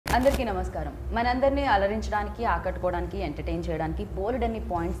అందరికీ నమస్కారం. మనందరినీ అలరించడానికి, ఆకట్టుకోవడానికి, ఎంటర్టైన్ చేయడానికి బోల్డ్ అన్ని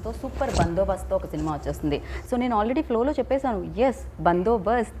పాయింట్స్తో సూపర్ బందోబస్త్తో ఒక సినిమా వచ్చేస్తుంది. సో నేను ఆల్రెడీ ఫ్లోలో చెప్పేశాను, ఎస్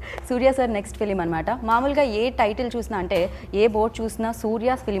బందోబస్త్ సూర్య సార్ నెక్స్ట్ ఫిలిం అనమాట. మామూలుగా ఏ టైటిల్ చూసినా అంటే ఏ బోర్డు చూసినా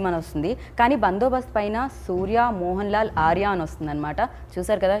సూర్యాస్ ఫిలిం అని వస్తుంది, కానీ బందోబస్త్ పైన సూర్య, మోహన్ లాల్, ఆర్య అని వస్తుంది అనమాట.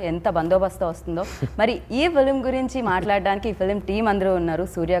 చూసారు కదా ఎంత బందోబస్తు వస్తుందో. మరి ఈ ఫిలిం గురించి మాట్లాడడానికి ఈ ఫిలిం టీం అందరూ ఉన్నారు.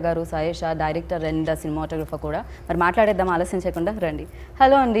 సూర్య గారు, సాయేష, డైరెక్టర్ అండ్ సినిమాటోగ్రఫర్ కూడా. మరి మాట్లాడేద్దాం ఆలస్యం చేయకుండా, రండి.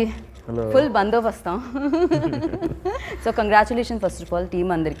 హలో అండి. Full బందోబస్తం. So congratulation first of all team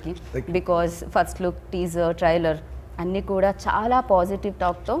అందరికి, because first look, teaser, trailer అన్నీ కూడా చాలా పాజిటివ్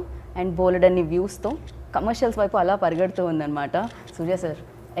టాక్తో అండ్ బోల్డ్ అన్ని వ్యూస్తో కమర్షియల్స్ వైపు అలా పరిగెడుతూ ఉందన్నమాట. సూర్య sir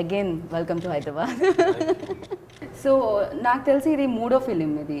again welcome to Hyderabad. So నాకు తెలిసి ఇది మూడో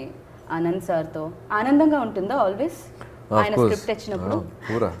ఫిలిం ఇది ఆనంద్ సార్తో. ఆనందంగా ఉంటుందా ఆల్వేస్ ఆయన స్క్రిప్ట్ తెచ్చినప్పుడు?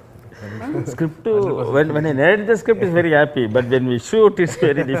 Script, when I narrate the script is very happy, but when we shoot it's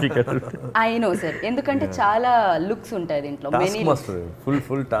very difficult. I know sir, ఎందుకంటే చాలా లుక్స్ ఉంటాయి దీంట్లో. Task master,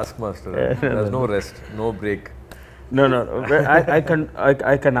 full task master. There's no rest, no break. No.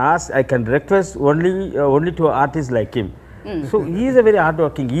 I can ask, I can request only to artists like him. So he is a very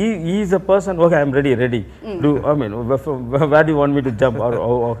hardworking. He is a person. Okay, I'm ready. I mean, where do you want me to jump, or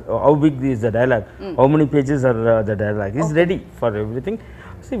how big is the dialogue? How many pages are the dialogue? He's ready for everything.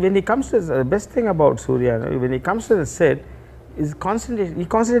 See, when he comes to the best thing about Surya, when he comes to the set, he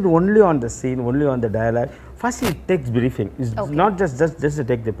concentrates only on the scene, only on the dialogue. First, he takes briefing. It's not just to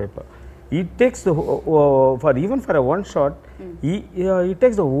take the paper. He takes the even for a one shot, he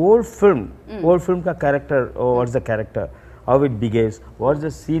takes the whole film ka character, what's the character, how it behaves, what's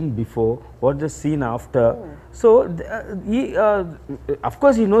the scene before, what's the scene after. So he of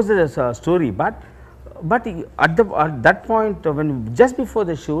course he knows the story, but at that point, when just before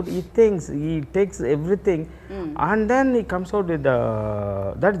the shoot, he takes everything, and then he comes out with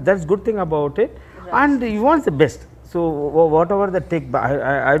that's good thing about it, and he wants the best. So whatever the take,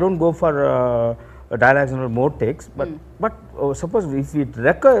 I don't go for dialogues and more takes, but suppose if it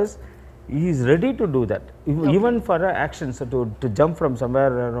recurs, he is ready to do that, even for actions, so to jump from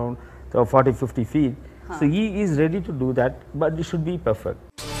somewhere around 40-50 feet. So he is ready to do that, but it should be perfect.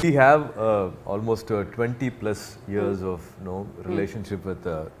 We have almost 20 plus years of relationship with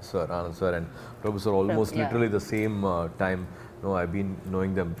Sir Anand sir and Professor, almost literally the same time. I've been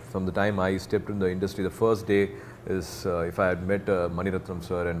knowing them from the time I stepped in the industry. The first day is if I had met Mani Ratnam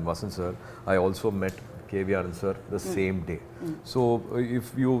sir and Vasant sir, I also met KV Anand sir the same day. So if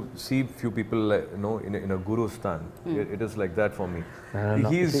you see few people in a guru stan, it is like that for me.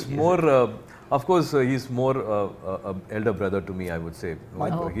 He is more of course he's more elder brother to me, I would say.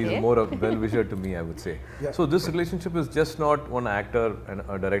 He's more a well-wisher to me, I would say. So this relationship is just not one actor and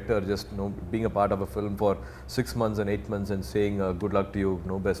a director just being a part of a film for 6 months and 8 months and saying good luck to you,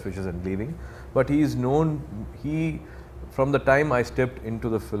 best wishes and leaving. But he is known, from the time I stepped into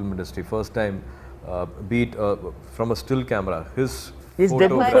the film industry, first time, be it from a still camera, his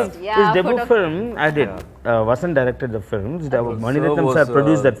debut film I did. Wasn't directed the film. Mani Ratnam sir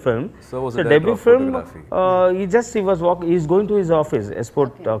produced that film. So debut film, he's going to his office,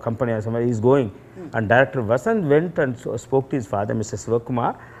 export company or somewhere. He's going, and director Vasant went and spoke to his father, Mr.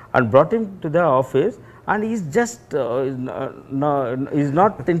 Sivakumar, and brought him to the office. And he's just he's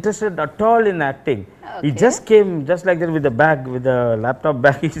not interested at all in acting. He just came just like that with the bag, with the laptop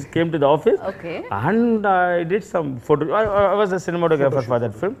bag. He just came to the office, and I did some photo. I was a cinematographer for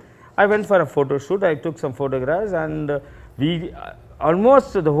that film. I went for a photo shoot. I took some photographs, and we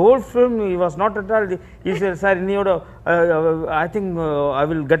almost the whole film he was not at all. He said, "Sir, I think I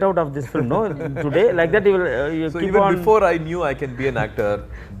will get out of this film. No, today like that he will." So keep even on. Before I knew I can be an actor,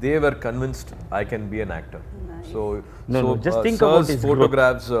 they were convinced I can be an actor. Nice. So just think about his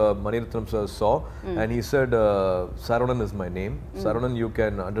photographs. Mani Ratnam sir saw, and he said, "Saranan is my name. Saranan, you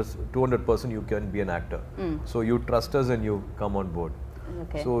can 200% you can be an actor. So you trust us and you come on board."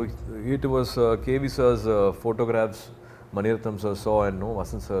 So it was KV sir's photographs Mani Ratnam sir saw and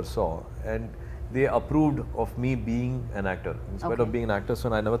Vasant sir saw, and they approved of me being an actor. In spite of being an actor,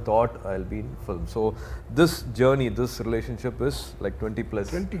 so I never thought I'll be in film. So this journey, this relationship is like 20 plus.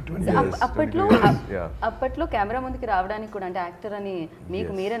 20 years. అప్పట్లో camera ముందుకి రావడానికి కూడా అంటే actor అని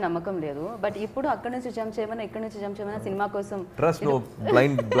మీకు మీరే నమ్మకం లేదు, బట్ ఇప్పుడు అక్కడ నుంచి జంప్ చేయమన్నా ఇక్కడ నుంచి జంప్ చేయమన్నా సినిమా కోసం trust,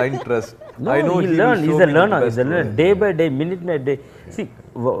 blind trust. No, I know he's a learner. He's a learner, day by day, minute by day. See,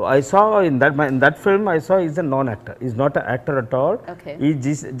 I saw in that film, I saw he's a non-actor. He's not an actor at all. He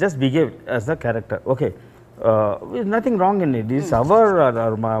just behaved as a character. Okay, there's nothing wrong in it. It's our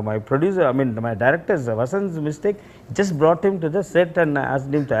or my producer, I mean my director's Vasant's mistake. Just brought him to the set and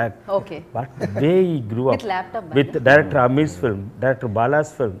asked him to act. Okay. But the way he grew up With laptop with director Amir's film, director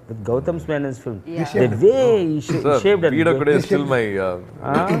Bala's film, with Gautam Menon's film, Yeah. the way he shaped and Veedo Kude is still my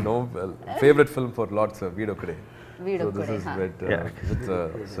favorite film for lots of Veedo Kude. Veedo So this Kude, is huh.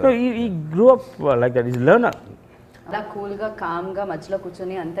 with No, he grew up like that. He's a learner. అలా కూల్గా కామ్గా మధ్యలో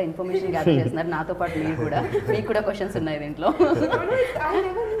కూర్చొని అంత information gather చేస్తున్నారు నాతో పాటు మీరు కూడా మీకు కూడా క్వశ్చన్స్ ఉన్నాయి దీంట్లో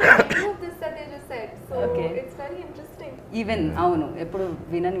ఈవెన్ అవును ఎప్పుడు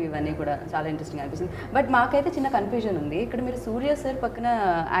వినని ఇవన్నీ కూడా చాలా ఇంట్రెస్టింగ్ అనిపిస్తుంది బట్ మాకైతే చిన్న కన్ఫ్యూజన్ ఉంది ఇక్కడ మీరు సూర్య సార్ పక్కన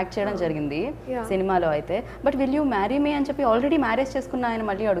యాక్ట్ చేయడం జరిగింది సినిమాలో అయితే but will you marry me అని చెప్పి ఆల్రెడీ మ్యారేజ్ చేసుకున్న ఆయన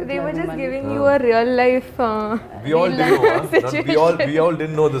మళ్ళీ we all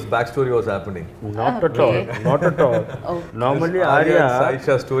didn't know this backstory was happening. Not at all. Not at all. Normally Arya Arya and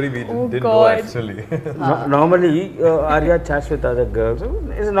Sayesha story we didn't know actually. Normally Arya chats with other girls.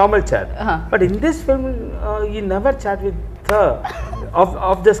 It's a normal chat. But in this film, he never chat with her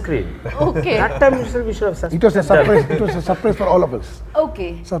off the screen. Okay. That time we should have suspected. It was a surprise. It was a surprise for all of us.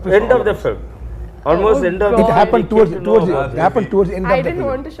 Okay. Surprise End of the film. Almost end of it happened towards the end of the film.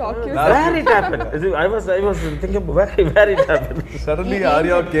 want to shock you. Where it happened? I was thinking where it happened. Suddenly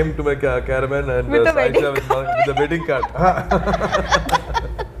Arya came to my caravan and With a Sayesha with the wedding card.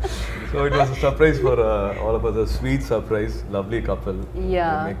 So it was a surprise for all of us, a sweet surprise, lovely couple.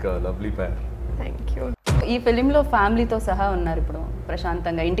 Yeah. They make a lovely pair. Thank you. ఈ ఫిలింలో ఫ్యామిలీతో సహా ఉన్నారు ఇప్పుడు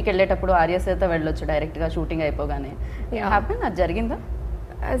ప్రశాంతంగా ఇంటికి వెళ్ళేటప్పుడు ఆర్య సార్తో వెళ్ళొచ్చు డైరెక్ట్గా షూటింగ్ అయిపోగానే హ్యాపెన్ అది జరిగిందా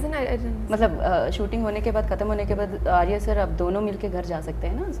As in, I didn't. मतलब शूटिंग होने के बाद खत्म होने के बाद आर्य सर अब दोनों मिलके घर जा सकते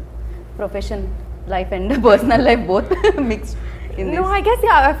हैं ना profession life and personal life both mixed in No, I guess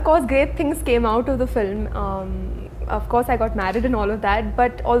yeah. Of course, great things came out of the film. Of course, I got married and all of that.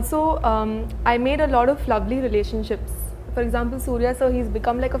 But also, I made a lot of lovely relationships. For example, Surya, so he's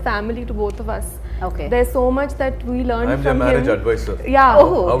become like a family to both of us. Okay. There's so much that we learned I'm from their marriage him. advisor. Yeah.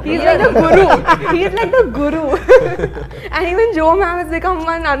 Oh, He's like the guru. He's like the guru. And even Joe ma'am has become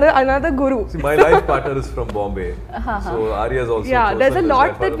another guru. See, my life partner is from Bombay. So Arya is also Yeah, chosen there's a his lot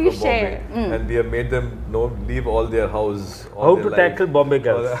life that partner we from share. Bombay. And we have made them leave all their house. All How their to life. tackle Bombay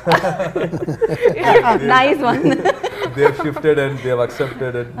girls? nice one They have shifted and they have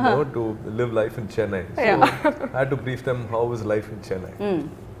accepted it to live life in Chennai. So I had to brief them how is life in Chennai.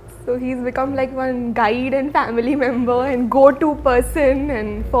 So he's become like one guide and family member and go-to person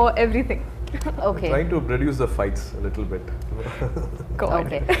and for everything. Okay Trying to reduce the fights a little bit.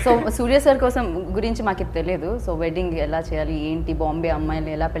 Okay so Surya sir కోసం గురించి మాకు తెలియదు so wedding ఎలా చేయాలి ఏంటి బాంబే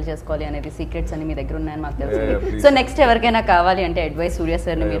అమ్మాయిలు ఎలా పెళ్లి చేసుకోవాలి అనేది సీక్రెట్స్ అని మీ దగ్గర ఉన్నాయని మాకు Yeah, తెలుసు please. సో నెక్స్ట్ ఎవరికైనా కావాలి అంటే అడ్వైస్ సూర్య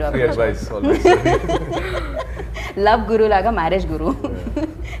సార్ని మీరు Free advice always. లవ్ గురు లాగా మ్యారేజ్ గురు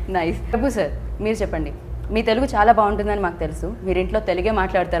నైస్ ప్రభు సార్ మీరు చెప్పండి మీ తెలుగు చాలా బాగుంటుందని మాకు తెలుసు మీరు ఇంట్లో తెలుగే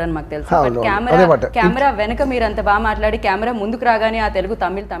మాట్లాడతారని మాకు తెలుసు బట్ కెమెరా వెనక మీరు అంత బాగా మాట్లాడి కెమెరా ముందుకు రాగానే ఆ తెలుగు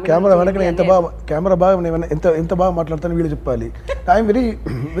తమిళ కెమెరా వెనక కెమెరా బాగా ఎంత బాగా మాట్లాడతాను వీళ్ళు చెప్పాలి I'm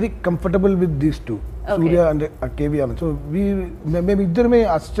very comfortable with these two Surya and KV అని సో మేము ఇద్దరమే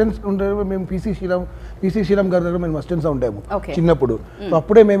అసిస్టెంట్స్ ఉంటారు మేము పీసీ శ్రీరామ్ గారి దగ్గర మేము అసిస్టెంట్స్ ఉంటాము చిన్నప్పుడు సో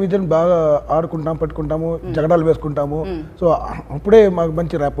అప్పుడే మేము ఇద్దరం బాగా ఆడుకుంటాం పట్టుకుంటాము జగడాలు వేసుకుంటాము సో అప్పుడే మాకు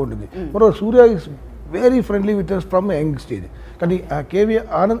మంచి ర్యాప్ ఉంటుంది మరో సూర్య is very friendly with us from young stage కానీ కేవీ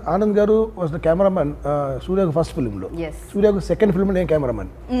ఆనంద్ గారు was the cameraman సూర్యకు first ఫిల్మ్లో సూర్యకు second film నేను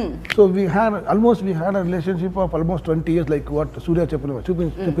cameraman so we had a relationship of almost 20 years like what Surya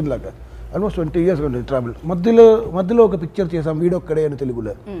చెప్పిందిలాగా almost 20 years ఉంటుంది travel మధ్యలో ఒక picture చేసాం వీడొక్కడే అని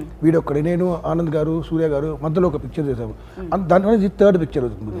తెలుగులో వీడొక్కడే నేను ఆనంద్ గారు సూర్య గారు మధ్యలో ఒక పిక్చర్ చేసాము దానివల్ల ఇది థర్డ్ పిక్చర్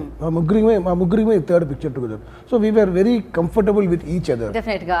అవుతుంది మా ముగ్గురిమే third picture together so we are very comfortable with each other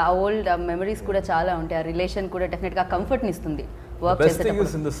definite గా ఓల్డ్ మెమరీస్ కూడా చాలా ఉంటాయి ఆ రిలేషన్ కూడా డెఫినెట్ గా కంఫర్ట్ ని ఇస్తుంది వర్క్ చేసేటప్పుడు. The best thing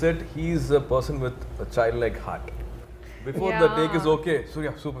is in the set he is a person with a childlike heart. Before the take is okay,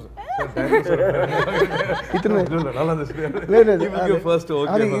 Surya, super.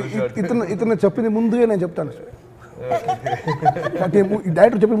 ఇతను చెప్పింది ముందుగా నేను చెప్తాను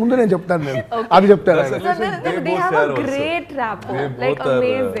డైరెక్టర్ చెప్పిన ముందు నేను చెప్తాను నేను అది చెప్తాను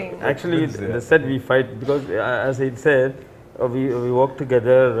Actually the set we fight because as I said we work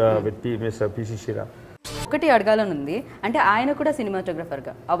together with Mr. PC Shira. ఒకటి అడగాలని ఉంది అంటే ఆయన కూడా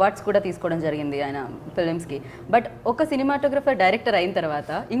సినిమాటోగ్రఫర్గా అవార్డ్స్ కూడా తీసుకోవడం జరిగింది ఆయన ఫిలిమ్స్కి బట్ ఒక సినిమాటోగ్రఫర్ డైరెక్టర్ అయిన తర్వాత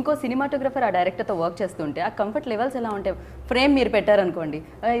ఇంకో సినిమాటోగ్రఫర్ ఆ డైరెక్టర్తో వర్క్ చేస్తుంటే ఆ కంఫర్ట్ లెవెల్స్ ఎలా ఉంటాయి ఫ్రేమ్ మీరు పెట్టారనుకోండి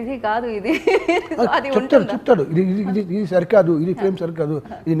ఇది కాదు ఇది అది చెప్తాడు ఇది సరికాదు ఇది ఫ్రేమ్ సరికాదు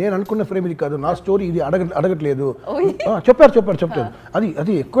ఇది నేను అనుకున్న ఫ్రేమ్ ఇది కాదు నా స్టోరీ ఇది అడగట్లేదు చెప్పారు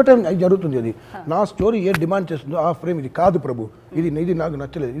అది ఎక్కువ టైం జరుగుతుంది అది నా స్టోరీ ఏ డిమాండ్ చేస్తుందో ఆ ఫ్రేమ్ ఇది కాదు ప్రభు ఇది నాకు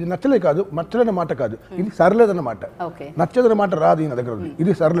నచ్చలేదు, ఇది నచ్చలేదు కాదు, నచ్చలేని మాట కాదు, ఇది సరలేదు అన్నమాట. నచ్చదన్న మాట రాదు ఈయన దగ్గర,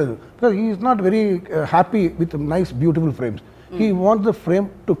 ఇది సరలేదు. He is not very happy with nice beautiful frames. He wants the frame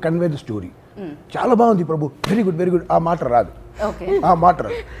to convey the story. చాలా బాగుంది ప్రభు, వెరీ గుడ్ వెరీ గుడ్, ఆ మాట రాదు. ఆ మాట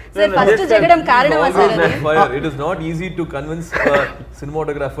రాదు. It is not easy to convince a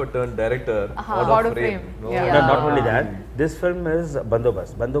cinematographer turned director out of frame. Not only that, this film is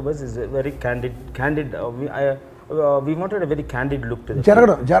Bandobast. Bandobast is a very candid. We wanted a very candid look to the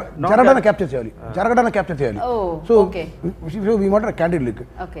జరగడాన్ని capture చేయాలి. So we wanted a candid look,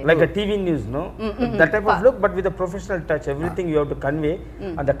 like a TV news, no? That type of look, but with a professional touch. Everything you have to convey,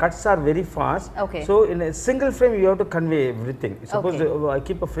 and the cuts are very fast. So in a single frame you have to convey everything. Suppose I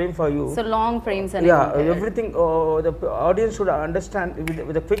keep a frame for you, so long frames and everything. The audience should understand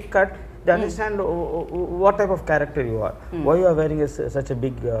with a quick cut. They understand what type of character you are, why you are wearing such a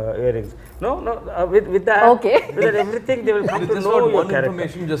big earrings. With that, with that everything they will come to know your character.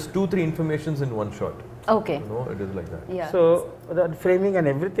 Information, just 2-3 informations in one shot. It is like that. So the framing and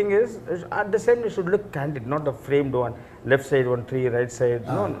everything is at the same. It should look candid, not the framed one, left side one tree, right side.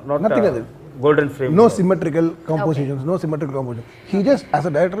 Not nothing other. Golden frame. No symmetrical compositions. No symmetrical composition. He just, as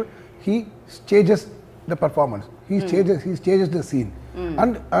a director, he stages the performance. He stages the scene.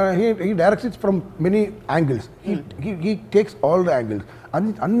 And he directs it from many angles. He takes all the angles.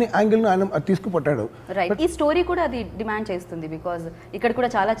 అన్ని angle ఆయన తీసుకుపట్టాడు. Right. ఈ story కూడా అది demand చేస్తుంది, because ఇక్కడ కూడా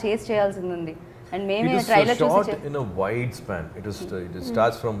చాలా చేస్ చేయాల్సింది ఉంది. And maybe a trailer shot in a wide span. It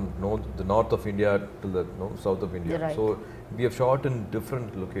starts from the north of India to the south of India. So we have shot in different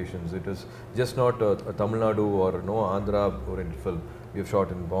locations. It is just not a Tamil Nadu or Andhra oriented film. We have shot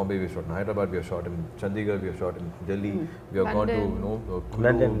in Bombay, we have shot in Hyderabad, we have shot in Chandigarh, we have shot in Delhi, we have gone to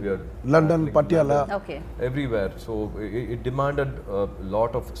Kulu, London, Patiala, everywhere. So it demanded a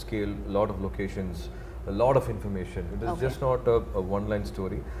lot of scale, a lot of locations, a lot of information. It is just not a one-line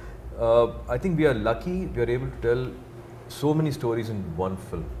story. I think we are lucky we are able to tell so many stories in one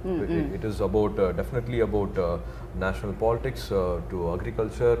film. It is about definitely about national politics, to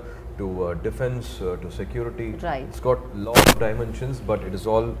agriculture, to defense, to security. Right. It's got lot of dimensions, but it is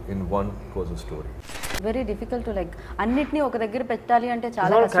all in one course of story. Very difficult to like annitni oka daggara pettali ante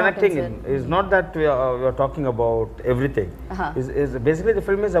chaala kashtam. Connecting is not that we are talking about everything. Is basically the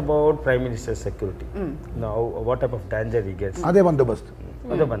film is about Prime Minister's security. Now what type of danger he gets. Ade Bandobast.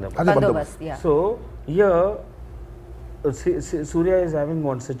 Bandobast. Yeah. So here Surya is having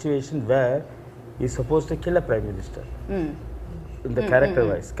one situation where he is supposed to kill a Prime Minister. In the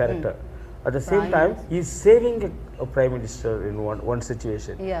character. At the same time, he is saving a Prime Minister in one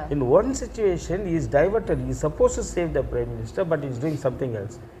situation. In one situation, he is diverted. He is supposed to save the Prime Minister, but he is doing something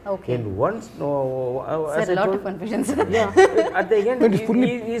else. In one, as a lot of confusion. At the end,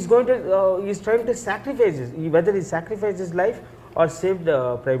 he is going to. He is trying to sacrifice whether he sacrifices his life or save the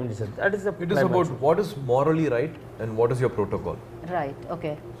Prime Minister. That is the. It is about what is morally right and what is your protocol. Right.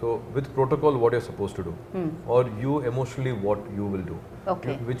 Okay. So with protocol, what you're supposed to do, or you emotionally what you will do.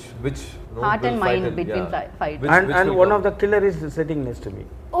 Okay. Which heart and mind between fight. And one of the killer is sitting next to me.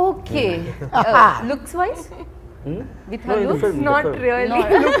 Okay. Looks wise. With her looks, not really.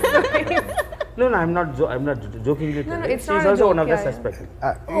 No, I'm not jokingly. No, it's she's not also joke, one of the suspects.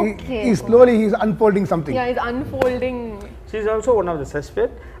 He's unfolding something. Yeah, he's unfolding. She's also one of the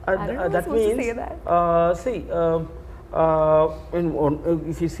suspects. That means, to say that.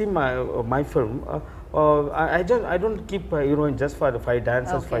 If you see my film, I don't keep heroine just for the 5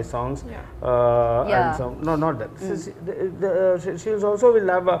 dances, 5 songs, and some. No, not that. She also will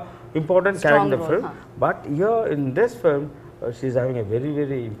have a important character in the film. But here in this film, she's having a very,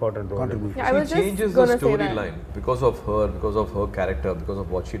 very important role. She changes the storyline because of her character, because of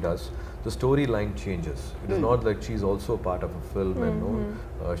what she does. The storyline changes. It is not like she's also part of a film and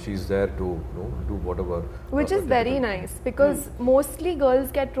she's there to do whatever. Which is very nice, because mostly girls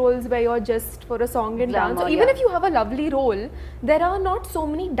get roles where you're just for a song and dance. So even if you have a lovely role, there are not so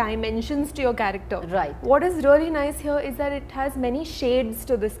many dimensions to your character. Right. What is really nice here is that it has many shades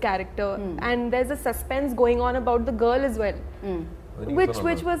to this character, and there's a suspense going on about the girl as well,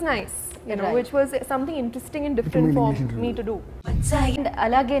 which was nice. Which was something interesting and different for me to do.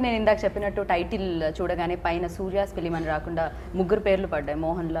 అలాగే నేను ఇందాక చెప్పినట్టు title చూడగానే పైన Surya's film అని రాకుండా ముగ్గురు పేర్లు పడ్డాయి,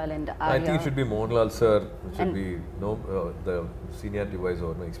 Mohanlal and Arya. I think it should be Mohanlal sir, it should be the seniority wise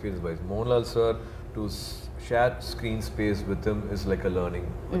or experience wise. Mohanlal sir, to share screen space with him is like a learning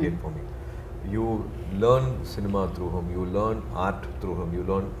again for me. You learn cinema through him, you learn art through him, you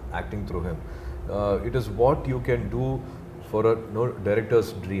learn acting through him. It is what you can do for a director's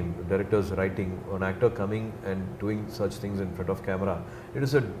dream, director's writing, an actor coming and doing such things in front of camera, it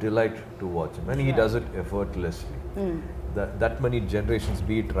is a delight to watch him, and he does it effortlessly. That many generations,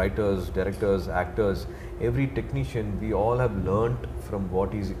 be it writers, directors, actors, every technician, we all have learnt from what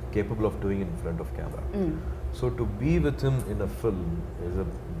he's capable of doing in front of camera. So to be with him in a film is a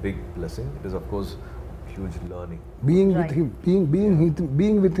big blessing. It is of course huge learning. Being Right. with him,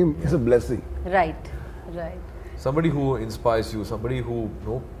 being with him is a blessing. Right. Somebody who inspires you, somebody who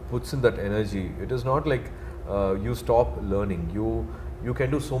puts in that energy. It is not like you stop learning. You can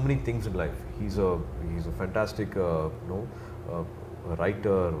do so many things in life. He's a fantastic a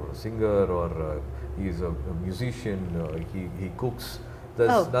writer or a singer, or he's a musician. He cooks.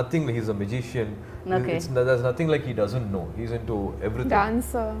 There's nothing. He's a magician. Okay. There's nothing like he doesn't know. He's into everything.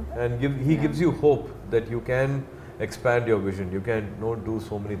 Dancer. And he gives you hope that you can expand your vision. You can do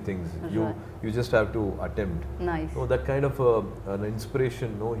so many things. You just have to attempt. Nice. That kind of an inspiration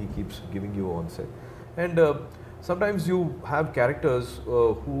he keeps giving you on set. And sometimes you have characters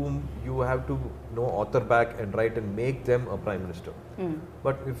whom you have to author back and write and make them a prime minister.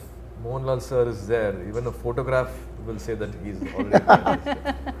 But if Mohanlal sir is there, even a photograph will say that he's already a prime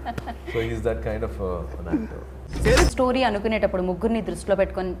minister. So he's that kind of an actor. Story అనుకునేటప్పుడు ముగ్గురిని దృష్టిలో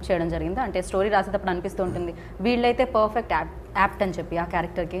పెట్టుకొని చేయడం జరిగింది. అంటే story రాసేటప్పుడు అనిపిస్తూ ఉంటుంది వీళ్ళైతే పర్ఫెక్ట్ యాప్ట్ అని చెప్పి ఆ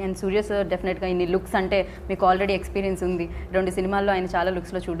క్యారెక్టర్కి. అండ్ సూర్య సార్ డెఫినెట్గా ఇన్ని లుక్స్ అంటే మీకు ఆల్రెడీ ఎక్స్పీరియన్స్ ఉంది. 2 సినిమాల్లో ఆయన చాలా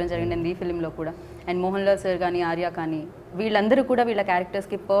లుక్స్లో చూడడం జరిగింది, అండ్ ఈ ఫిల్మ్లో కూడా. అండ్ మోహన్ లాల్ సార్ కానీ ఆర్య కానీ వీళ్ళందరూ కూడా వీళ్ళ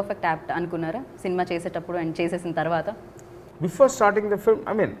క్యారెక్టర్స్కి పర్ఫెక్ట్ యాప్ట్ అనుకున్నారా సినిమా చేసేటప్పుడు అండ్ చేసేసిన తర్వాత? Before starting the film,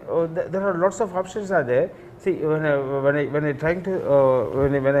 I mean, there are lots of options are there. See, when I trying to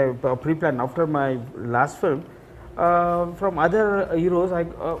when I pre-plan after my last film, from other heroes,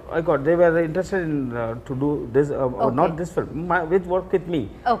 I got they were interested in to do this, not this film, with work with me.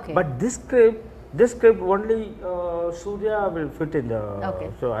 Okay. But this script only Surya will fit in the. Okay.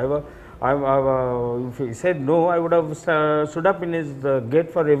 So if he said no, I would have stood up in his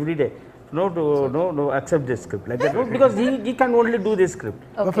gate for every day. No, accept this script like that. No, because he can only do this script.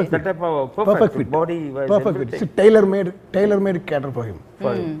 Okay. Perfect. That type of Perfect fit. body wise. Perfect fit. It's a tailor-made character for him.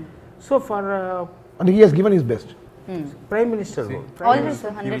 So for And he has given his best. Prime Minister role. Always, sir,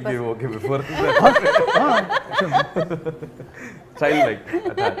 He will 100%. give okay before childlike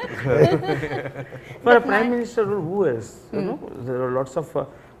attack. For a Prime Minister role, who is? You know, there are lots of.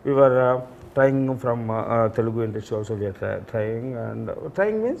 We were trying from Telugu industry also. We are trying, and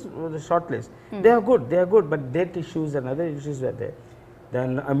trying means the shortlist. They are good, but date issues and other issues were there.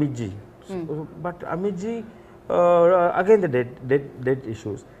 Then Amiji, but Amiji again the date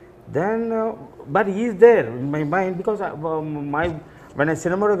issues. Then, but he is there in my mind because when I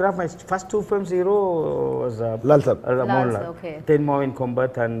cinematographed my first 2 films, hero was Lal Sab. Mohanlal, okay. Tenmo in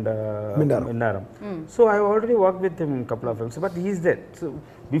Kombat and Minnaram. So I already worked with him in couple of films, but he is there. So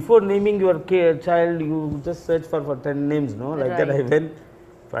before naming your child, you just search for 10 names, no? Like that I went,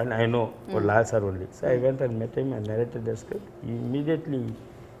 and I know for Lal Sir only. So I went and met him and narrated the script. Immediately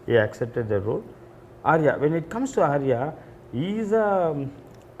he accepted the role. Arya, when it comes to Arya, he is a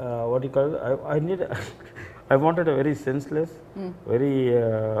what do you call? I wanted a very senseless, very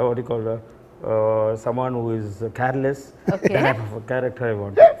what do you call? Someone who is careless. Okay. That type of a character I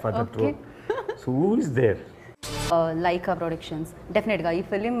wanted for that role. So who is there? Lyca productions డెఫినెట్గా ఈ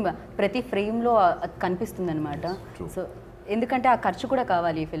film ప్రతి ఫ్రేమ్లో కనిపిస్తుంది అనమాట. So ఎందుకంటే ఆ ఖర్చు కూడా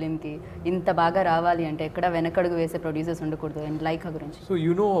కావాలి ఈ ఫిలింకి, ఇంత బాగా రావాలి అంటే ఎక్కడ వెనకడుగు వేసే ప్రొడ్యూసర్స్ ఉండకూడదు. అండ్ లైకా గురించి So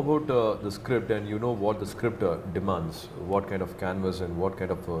you know about the script, and you know what the script demands, what kind of canvas and what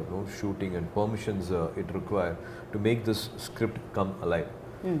kind of shooting and permissions it requires to make this script come alive.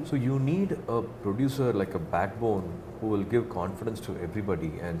 So you need a producer like a backbone who will give confidence to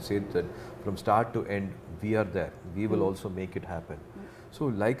everybody and say that from start to end we are there, we will also make it happen. So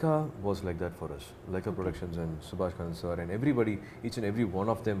Laika was like that for us. Laika Productions and Subhash Khan sir and everybody, each and every one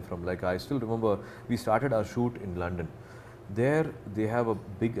of them from Laika. I still remember we started our shoot in London. There they have a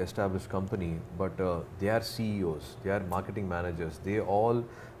big established company, but they are CEOs, they are marketing managers. They all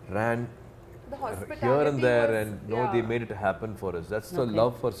ran here and there, and they made it happen for us. That's the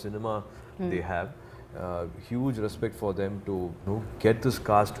love for cinema they have. Huge respect for them to get this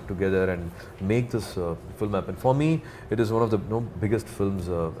cast together and make this film happen. For me, it is one of the biggest films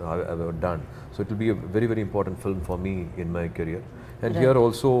I've ever done. So it will be a very, very important film for me in my career. And here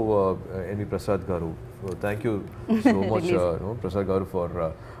also, N.V. Prasad Garu. Thank you so much, Prasad Garu, for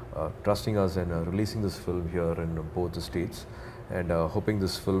trusting us and releasing this film here in both the states. And hoping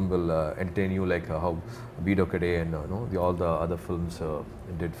this film will entertain you like how Bidokade and all the other films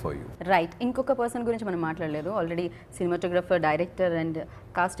did for you. Right, ఇంకొక person గురించి మనం మాట్లాడలేదు. Already cinematographer, director and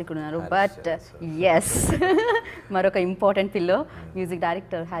cost ఇక్కడ ఉన్నారు. Harry but yes మరొక important pillow music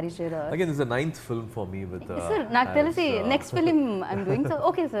director Harry Jayaraj. Again, this is the 9th film for me with. Sir నాకు తెలిసి next film I'm doing so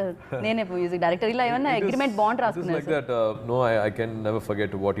okay sir నేనే music director ఇలా ఏమన్నా agreement bond It is రాసుకున్నారు like that. No, I can never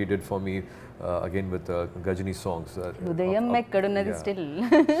forget what he did for me. Again with Gajini songs. హృదయం ఎక్కడున్నది still.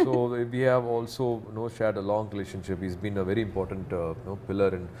 So we have also shared a long relationship. He's been a very important pillar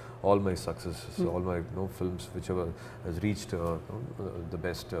in all my successes, all my films, whichever has reached the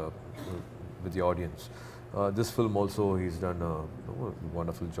best with the audience. This film also he's done a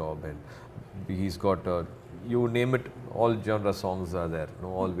wonderful job, and he's got you name it, all genre songs are there.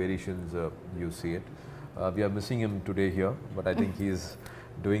 All variations you see it. We are missing him today here, but I think he is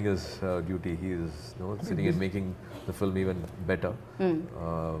doing his duty. He is sitting and making the film even better.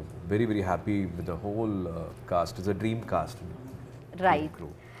 Very, very happy with the whole cast. It's a dream cast. Right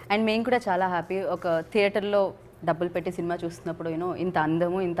and మేము కూడా చాలా happy ఒక థియేటర్లో డబ్బులు పెట్టి cinema చూస్తున్నప్పుడు ఇంత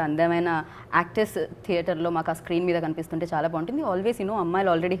అందము ఇంత అందమైన యాక్టర్స్ థియేటర్లో మాకు ఆ స్క్రీన్ మీద కనిపిస్తుంటే చాలా బాగుంటుంది. ఆల్వేస్ అమ్మాయిలు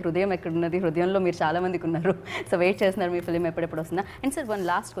ఆల్రెడీ హృదయం ఎక్కడున్నది హృదయంలో మీరు చాలా మందికి ఉన్నారు. సో వెయిట్ చేస్తున్నారు మీ ఫిలిం ఎప్పుడెప్పుడు వస్తుందా. And sir one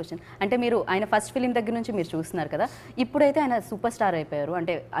last question, అంటే మీరు ఆయన ఫస్ట్ ఫిలిం దగ్గర నుంచి మీరు చూస్తున్నారు కదా, ఇప్పుడైతే ఆయన సూపర్ స్టార్ అయిపోయారు.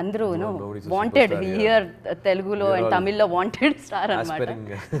 అంటే అందరూ వాంటెడ్ హియర్ తెలుగులో అండ్ తమిళ్లో వాంటెడ్ స్టార్ అనమాట.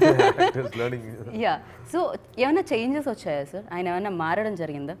 యా సో ఏమైనా చేంజెస్ వచ్చాయా సార్? ఆయన ఏమైనా మారడం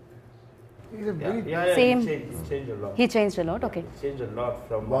జరిగిందా? Same. Changed a lot. He changed a lot. Okay. Changed a lot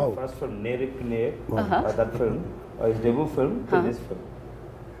from first film Nerik Ner, that film, his debut film to this film.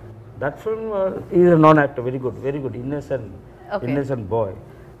 That film is a non-actor, very good, innocent boy,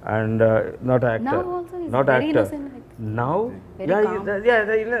 and not an actor. Now also he's not very actor. innocent. Now, Very calm.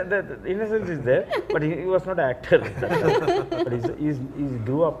 the innocence is there, but he was not an actor. But he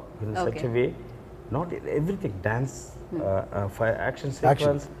grew up in such a way, not everything, dance, action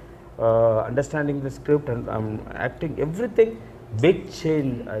sequence. Understanding the script and acting, everything, big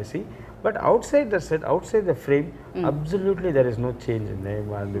change I see. But outside the set, outside the frame, absolutely there is no change in him.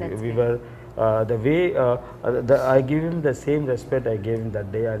 And we were the way I give him the same respect I gave him that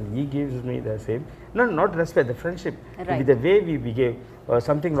day, and he gives me the same. No, not respect, the friendship. Right. The way we behave.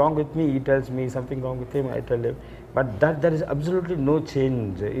 Something wrong with me, he tells me. Something wrong with him, I tell him. But there is absolutely no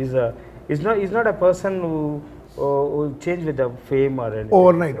change. He's not a person who will change with the fame or anything.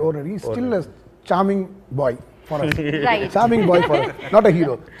 Overnight. He's still a charming boy for us. Right. Charming boy for us. Not a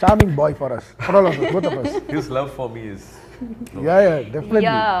hero. Charming boy for us. For all of us, both of us. His love for me is. Yeah,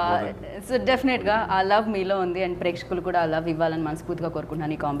 definitely. So డెఫినెట్గా ఆ love మీలో ఉంది and ప్రేక్షకులు కూడా ఆ love ఇవ్వాలని మనస్ఫూర్తిగా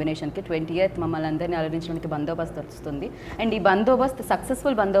కోరుకుంటున్నాను. ఈ కాంబినేషన్కి 20th మమ్మల్ని అందరినీ అలరించడానికి బందోబస్తు వస్తుంది అండ్ ఈ బందోబస్తు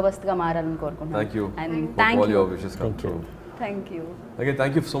సక్సెస్ఫుల్ బందోబస్తుగా మారాలని కోరుకుంటున్నాను. Thank you. And Hope thank all you. your wishes come true. Thank you. Again,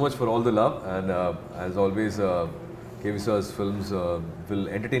 thank you so much for all the love, and as always, KV Sir's films will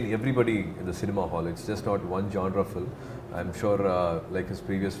entertain everybody in the cinema hall. It's just not one genre film. I'm sure, like his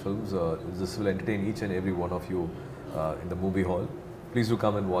previous films, this will entertain each and every one of you in the movie hall. Please do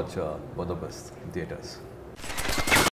come and watch Bandobast in theatres.